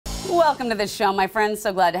Welcome to the show, my friends.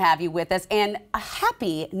 So glad to have you with us, and a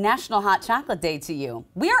happy National Hot Chocolate Day to you.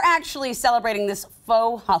 We are actually celebrating this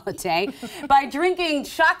faux holiday by drinking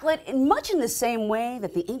chocolate in much in the same way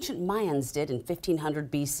that the ancient Mayans did in 1500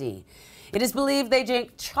 BC. It is believed they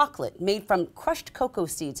drank chocolate made from crushed cocoa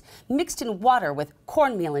seeds mixed in water with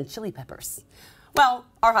cornmeal and chili peppers. Well,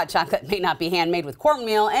 our hot chocolate may not be handmade with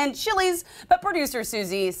cornmeal and chilies, but producer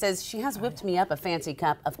Susie says she has whipped me up a fancy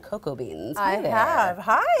cup of cocoa beans. I have.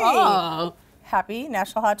 Hi. Oh. Happy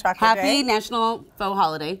National Hot Chocolate Day. Happy National Faux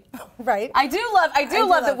Holiday. Right. I do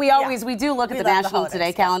love that we do look at the National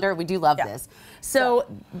Today calendar. We do love this. So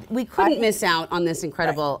we couldn't miss out on this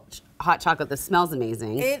incredible hot chocolate that smells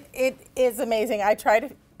amazing. It is amazing. I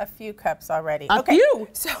tried a few cups already. A few?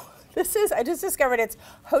 So this is, I just discovered it's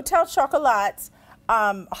Hotel Chocalat's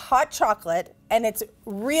hot chocolate, and it's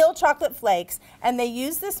real chocolate flakes, and they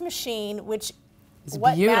use this machine, which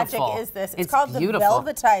what magic is this? It's called the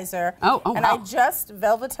Velvetiser. And I just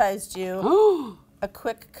velvetized you a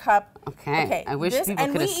quick cup. Okay. I wish people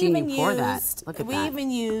could have seen you pour that. Look at that. We even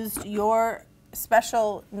used your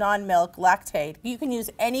special non-milk lactate. You can use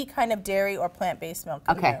any kind of dairy or plant-based milk.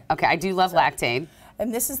 Okay. I do love lactate.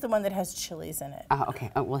 And this is the one that has chilies in it. Oh,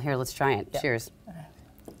 okay. Oh, well, here, let's try it. Cheers.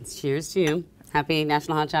 Cheers to you. Happy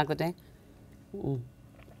National Hot Chocolate Day.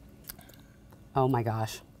 Oh my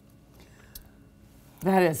gosh.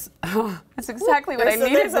 That is, that's exactly what I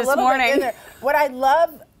needed this morning. What I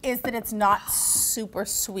love is that it's not super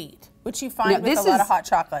sweet, which you find with a lot of hot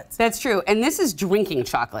chocolates. That's true, and this is drinking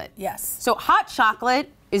chocolate. Yes. So hot chocolate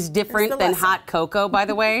is different than hot cocoa, by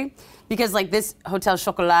the way, because like this Hotel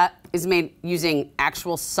Chocalat is made using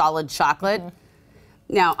actual solid chocolate.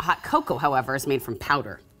 Now, hot cocoa, however, is made from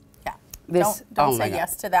powder. Don't say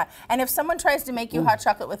yes to that. And if someone tries to make you hot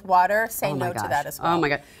chocolate with water, say no to that as well. Oh my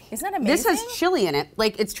God. Isn't that amazing? This has chili in it.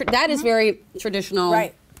 Like that is very traditional.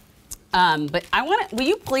 Right. But I want to, will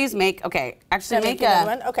you please make, actually make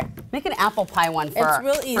an apple pie one for It's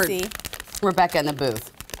real easy. For Rebecca in the booth.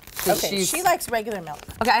 Okay, she likes regular milk.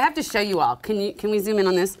 Okay, I have to show you all. Can we zoom in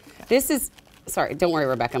on this? This is, sorry, don't worry,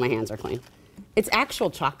 Rebecca, my hands are clean. It's actual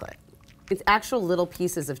chocolate. It's actual little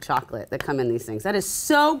pieces of chocolate that come in these things. That is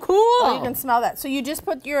so cool. Oh, you can smell that. So you just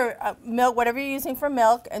put your milk, whatever you're using for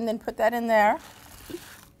milk, and then put that in there.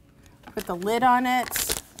 Put the lid on it.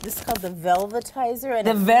 This is called the Velvetiser. And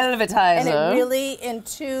Velvetiser. And it really, in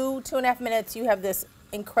 2.5 minutes, you have this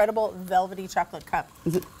incredible velvety chocolate cup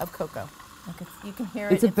of cocoa. You can hear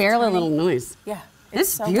it. It's a barely little noise. Yeah.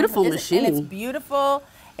 This beautiful machine. And it's beautiful.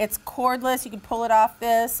 It's cordless. You can pull it off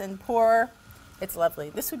this and pour. It's lovely.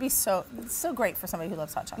 This would be so great for somebody who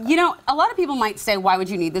loves hot chocolate. You know, a lot of people might say, why would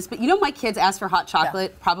you need this? But you know, my kids ask for hot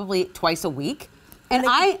chocolate probably twice a week. And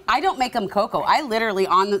I don't make them cocoa. I literally,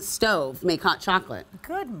 on the stove, make hot chocolate.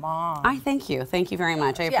 Good mom. I thank you. Thank you very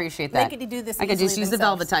much. I appreciate that. They get to do this I could just use the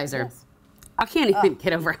Velvetiser. I can't even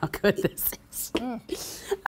get over how good this is.